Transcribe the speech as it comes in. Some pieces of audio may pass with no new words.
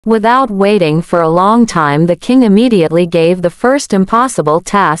Without waiting for a long time, the king immediately gave the first impossible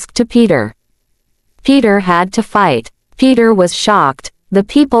task to Peter. Peter had to fight. Peter was shocked. The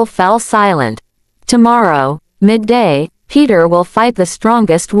people fell silent. Tomorrow, midday, Peter will fight the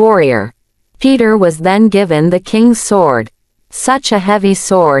strongest warrior. Peter was then given the king's sword. Such a heavy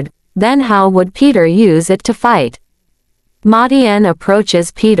sword, then how would Peter use it to fight? Madian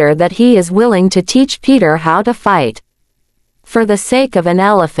approaches Peter that he is willing to teach Peter how to fight. For the sake of an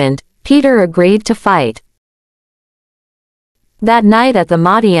elephant, Peter agreed to fight. That night at the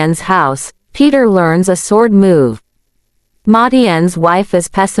Madian's house, Peter learns a sword move. Madian's wife is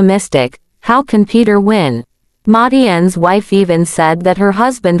pessimistic. How can Peter win? Madian's wife even said that her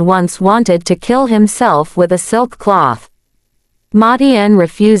husband once wanted to kill himself with a silk cloth. Madian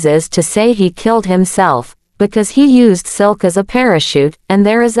refuses to say he killed himself, because he used silk as a parachute, and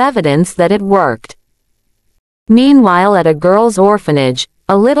there is evidence that it worked. Meanwhile, at a girl's orphanage,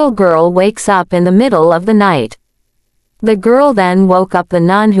 a little girl wakes up in the middle of the night. The girl then woke up the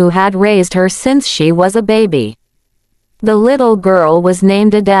nun who had raised her since she was a baby. The little girl was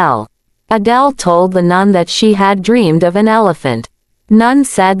named Adele. Adele told the nun that she had dreamed of an elephant. Nun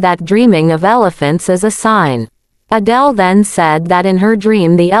said that dreaming of elephants is a sign. Adele then said that in her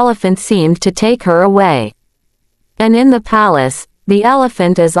dream the elephant seemed to take her away. And in the palace, the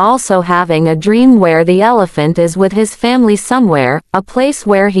elephant is also having a dream where the elephant is with his family somewhere, a place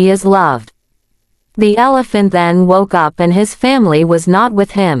where he is loved. The elephant then woke up and his family was not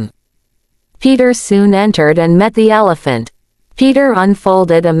with him. Peter soon entered and met the elephant. Peter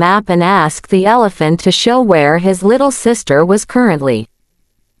unfolded a map and asked the elephant to show where his little sister was currently.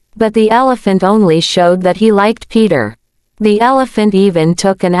 But the elephant only showed that he liked Peter. The elephant even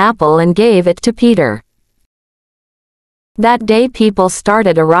took an apple and gave it to Peter. That day people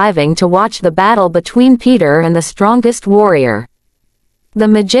started arriving to watch the battle between Peter and the strongest warrior. The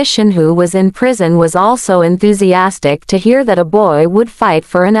magician who was in prison was also enthusiastic to hear that a boy would fight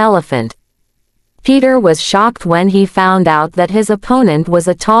for an elephant. Peter was shocked when he found out that his opponent was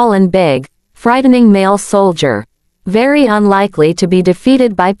a tall and big, frightening male soldier. Very unlikely to be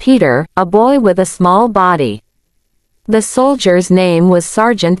defeated by Peter, a boy with a small body. The soldier's name was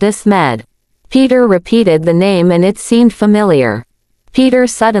Sergeant Desmed. Peter repeated the name and it seemed familiar. Peter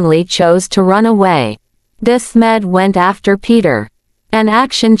suddenly chose to run away. Desmed went after Peter. An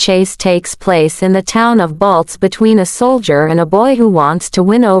action chase takes place in the town of Baltz between a soldier and a boy who wants to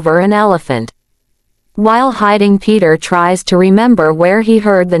win over an elephant. While hiding, Peter tries to remember where he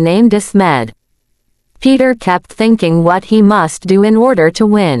heard the name Desmed. Peter kept thinking what he must do in order to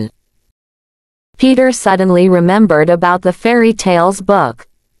win. Peter suddenly remembered about the fairy tales book.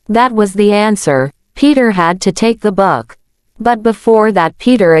 That was the answer. Peter had to take the book. But before that,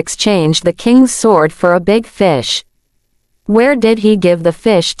 Peter exchanged the king's sword for a big fish. Where did he give the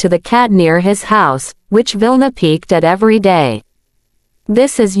fish? To the cat near his house, which Vilna peeked at every day.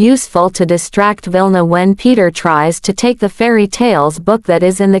 This is useful to distract Vilna when Peter tries to take the fairy tales book that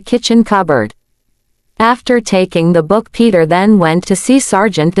is in the kitchen cupboard. After taking the book, Peter then went to see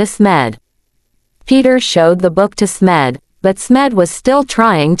Sergeant Desmed. Peter showed the book to Smed, but Smed was still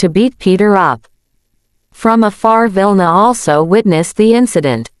trying to beat Peter up. From afar, Vilna also witnessed the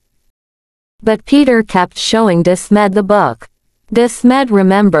incident. But Peter kept showing Desmed the book. Desmed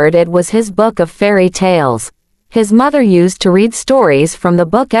remembered it was his book of fairy tales. His mother used to read stories from the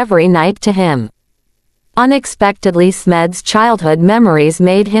book every night to him. Unexpectedly, Smed's childhood memories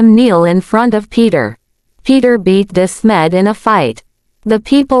made him kneel in front of Peter. Peter beat Desmed in a fight. The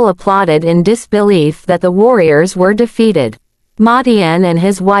people applauded in disbelief that the warriors were defeated. Madian and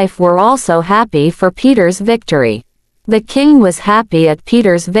his wife were also happy for Peter's victory. The king was happy at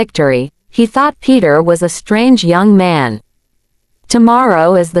Peter's victory. He thought Peter was a strange young man.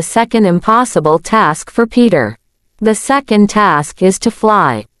 Tomorrow is the second impossible task for Peter. The second task is to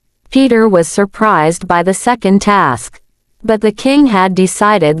fly. Peter was surprised by the second task. But the king had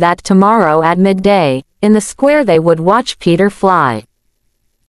decided that tomorrow at midday, in the square, they would watch Peter fly.